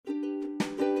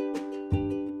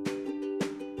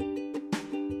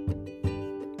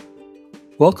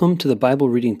Welcome to the Bible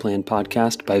Reading Plan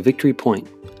podcast by Victory Point.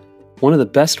 One of the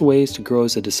best ways to grow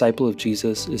as a disciple of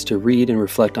Jesus is to read and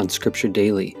reflect on Scripture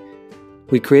daily.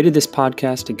 We created this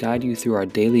podcast to guide you through our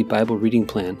daily Bible reading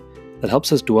plan that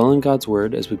helps us dwell in God's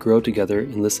Word as we grow together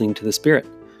in listening to the Spirit.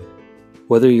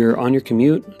 Whether you're on your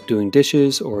commute, doing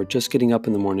dishes, or just getting up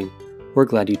in the morning, we're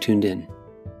glad you tuned in.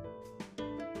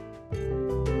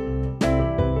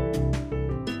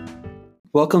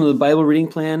 Welcome to the Bible Reading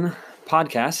Plan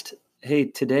podcast. Hey,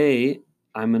 today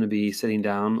I'm going to be sitting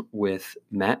down with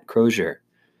Matt Crozier.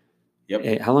 Yep.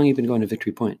 Hey, how long have you been going to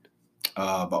Victory Point?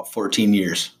 About 14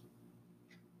 years.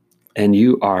 And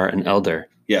you are an elder.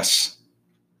 Yes.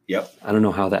 Yep. I don't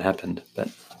know how that happened, but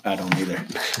I don't either.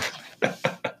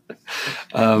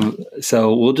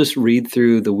 So we'll just read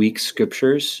through the week's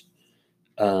scriptures.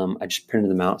 I just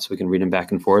printed them out so we can read them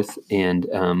back and forth. And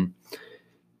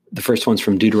the first one's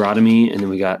from Deuteronomy, and then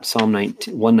we got Psalm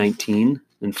 119,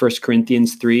 and 1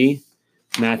 Corinthians 3,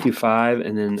 Matthew 5,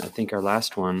 and then I think our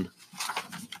last one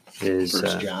is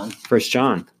 1 John. 1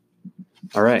 John.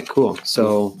 All right, cool.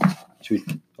 So should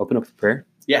we open up with prayer?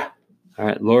 Yeah. All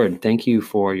right, Lord, thank you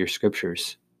for your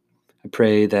scriptures. I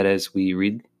pray that as we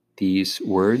read these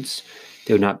words,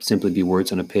 they would not simply be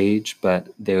words on a page, but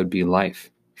they would be life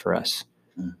for us.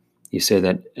 Mm. You say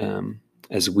that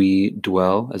as we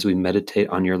dwell, as we meditate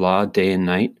on your law day and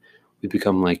night, we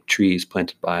become like trees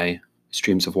planted by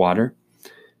streams of water.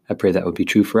 I pray that would be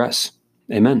true for us.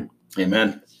 Amen.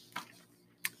 Amen.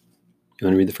 You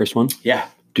want to read the first one? Yeah.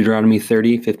 Deuteronomy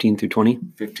 30, 15 through 20.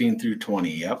 15 through 20.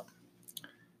 Yep.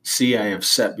 See, I have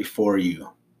set before you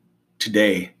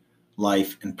today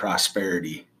life and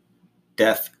prosperity,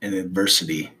 death and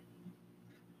adversity.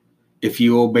 If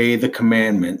you obey the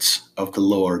commandments of the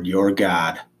Lord your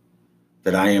God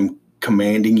that I am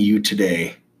commanding you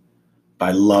today, by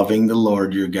loving the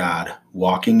Lord your God,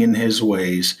 walking in his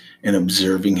ways, and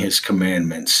observing his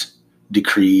commandments,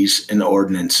 decrees, and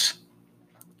ordinance,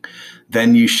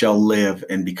 then you shall live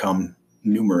and become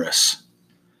numerous.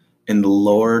 And the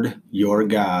Lord your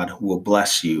God will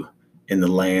bless you in the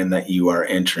land that you are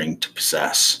entering to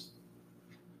possess.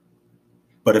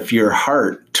 But if your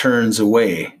heart turns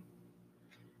away,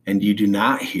 and you do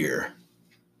not hear,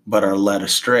 but are led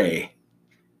astray,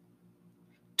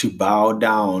 to bow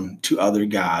down to other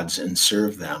gods and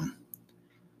serve them,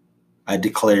 I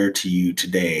declare to you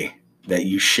today that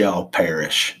you shall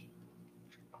perish.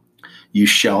 You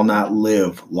shall not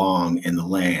live long in the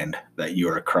land that you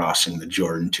are crossing the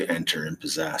Jordan to enter and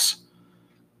possess.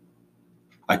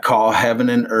 I call heaven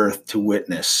and earth to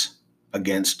witness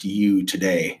against you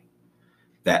today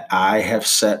that I have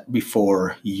set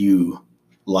before you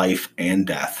life and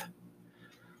death,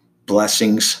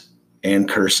 blessings and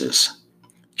curses.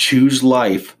 Choose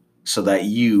life so that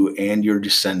you and your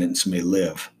descendants may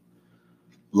live,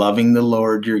 loving the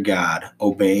Lord your God,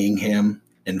 obeying him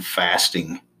and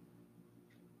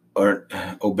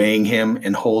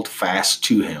hold fast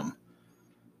to him.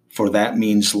 For that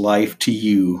means life to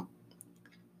you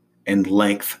and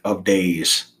length of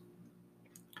days,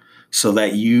 so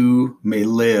that you may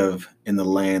live in the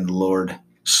land the Lord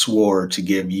swore to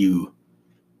give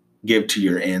to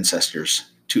your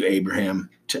ancestors, to Abraham,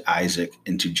 to Isaac,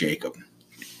 and to Jacob.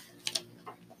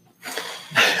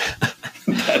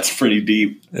 That's pretty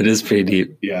deep. It is pretty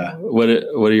deep. Yeah. What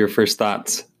are your first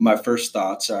thoughts? My first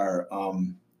thoughts are,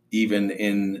 even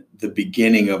in the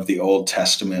beginning of the Old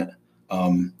Testament,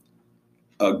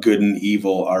 good and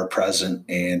evil are present,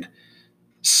 and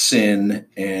sin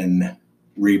and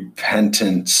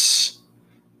repentance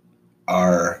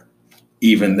are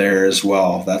even there as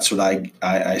well. That's what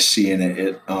I see in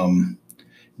it.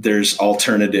 There's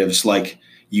alternatives, like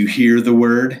you hear the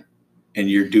word and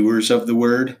you're doers of the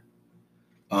word,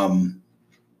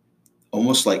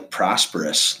 almost like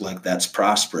prosperous, like that's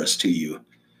prosperous to you.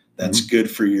 That's good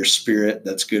for your spirit.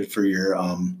 That's good for your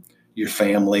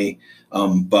family.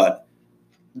 But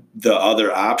the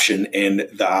other option, and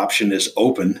the option is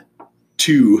open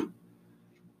to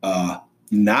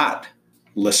not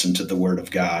listen to the word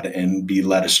of God and be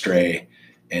led astray.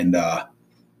 And,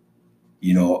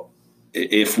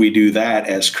 if we do that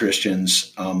as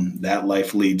Christians, that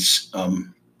life leads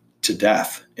to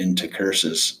death and to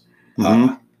curses.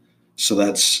 Mm-hmm.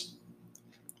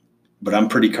 But I'm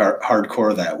pretty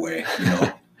hardcore that way.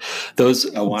 I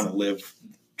want to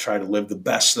try to live the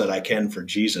best that I can for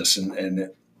Jesus. And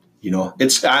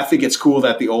I think it's cool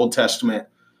that the Old Testament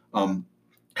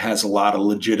has a lot of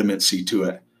legitimacy to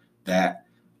it, that,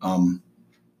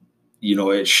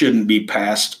 it shouldn't be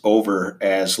passed over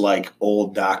as like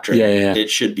old doctrine. Yeah.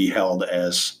 It should be held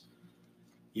as,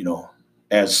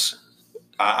 as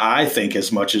I think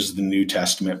as much as the New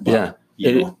Testament. But,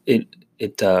 it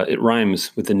it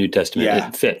rhymes with the New Testament. Yeah.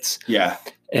 It fits. Yeah.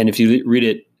 And if you read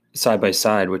it side by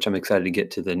side, which I'm excited to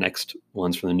get to the next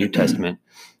ones from the New Testament,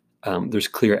 there's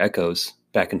clear echoes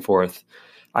back and forth.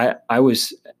 To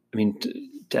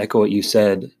echo what you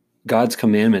said, God's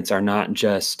commandments are not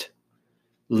just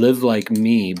live like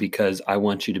me because I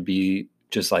want you to be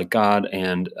just like God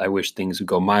and I wish things would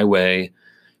go my way,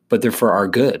 but they're for our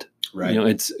good. Right.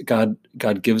 It's God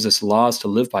gives us laws to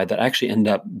live by that actually end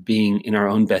up being in our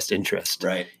own best interest,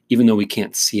 Right. even though we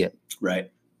can't see it.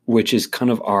 Right. Which is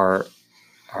kind of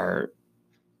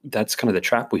that's kind of the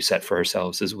trap we set for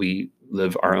ourselves as we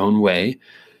live our own way,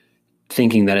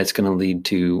 thinking that it's going to lead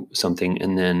to something,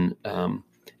 and then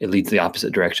it leads the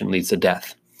opposite direction, leads to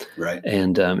death. Right.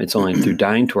 And it's only through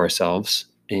dying to ourselves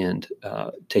and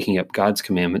taking up God's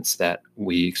commandments that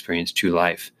we experience true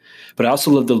life. But I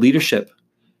also love the leadership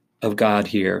of God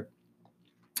here.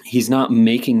 He's not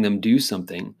making them do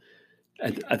something.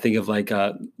 I think of like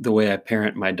the way I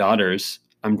parent my daughters.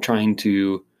 I'm trying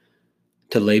to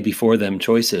lay before them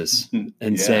choices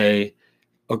and say,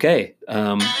 okay,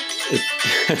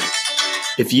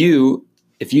 if you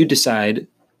decide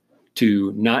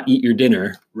to not eat your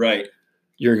dinner, right,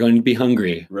 you're going to be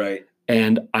hungry, right,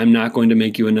 and I'm not going to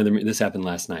make you another. This happened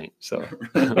last night, so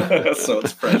so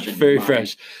it's fresh, very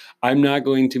fresh. I'm not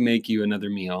going to make you another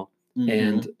meal,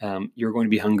 and you're going to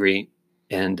be hungry,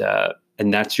 and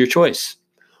that's your choice.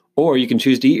 Or you can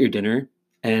choose to eat your dinner,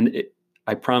 and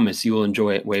I promise you will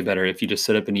enjoy it way better if you just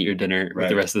sit up and eat your dinner with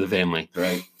the rest of the family.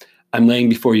 Right. I'm laying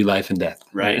before you life and death.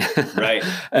 Right. Right.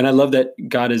 And I love that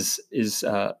God is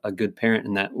a good parent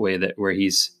in that way, where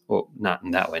he's, well, not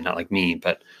in that way, not like me,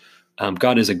 but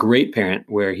God is a great parent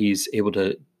where he's able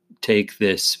to take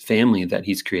this family that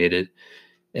he's created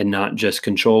and not just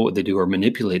control what they do or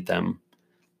manipulate them,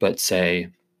 but say,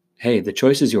 hey, the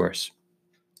choice is yours.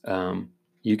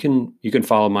 You can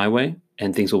follow my way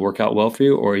and things will work out well for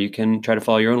you, or you can try to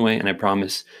follow your own way, and I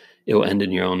promise it will end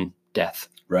in your own death.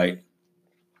 Right.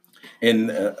 And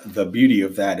the beauty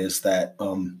of that is that,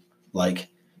 like,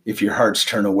 if your hearts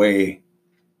turn away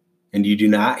and you do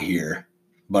not hear,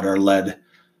 but are led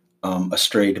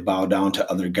astray to bow down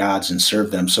to other gods and serve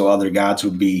them. So other gods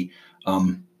would be,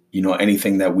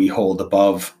 anything that we hold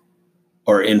above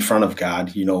or in front of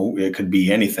God. It could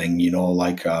be anything.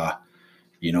 Like our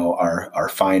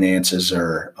finances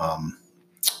or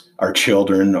our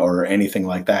children or anything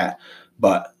like that.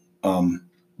 But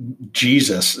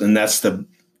Jesus, and that's the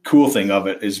cool thing of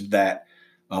it, is that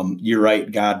you're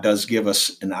right. God does give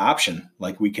us an option.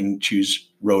 Like, we can choose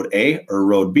road A or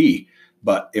road B.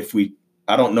 But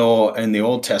I don't know in the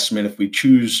Old Testament, if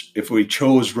we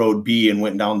chose road B and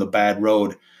went down the bad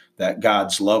road, that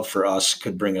God's love for us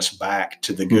could bring us back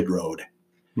to the good road,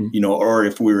 or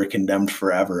if we were condemned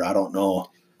forever. I don't know.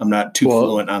 I'm not too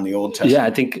fluent on the Old Testament. Yeah,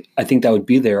 I think that would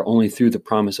be there only through the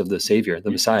promise of the Savior,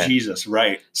 the Messiah. Jesus,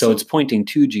 right. So it's pointing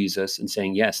to Jesus and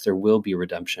saying, yes, there will be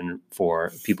redemption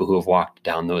for people who have walked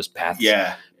down those paths.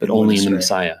 Yeah. But only in the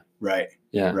Messiah. Right.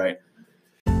 Yeah. Right.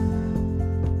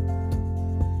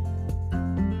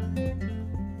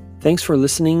 Thanks for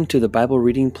listening to the Bible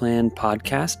Reading Plan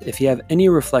podcast. If you have any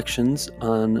reflections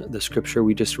on the scripture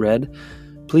we just read,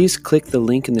 please click the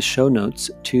link in the show notes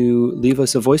to leave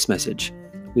us a voice message.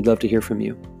 We'd love to hear from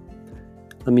you.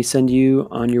 Let me send you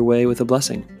on your way with a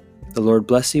blessing. The Lord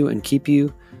bless you and keep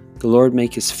you. The Lord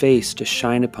make his face to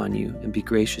shine upon you and be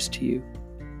gracious to you.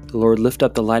 The Lord lift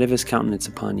up the light of his countenance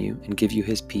upon you and give you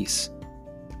his peace.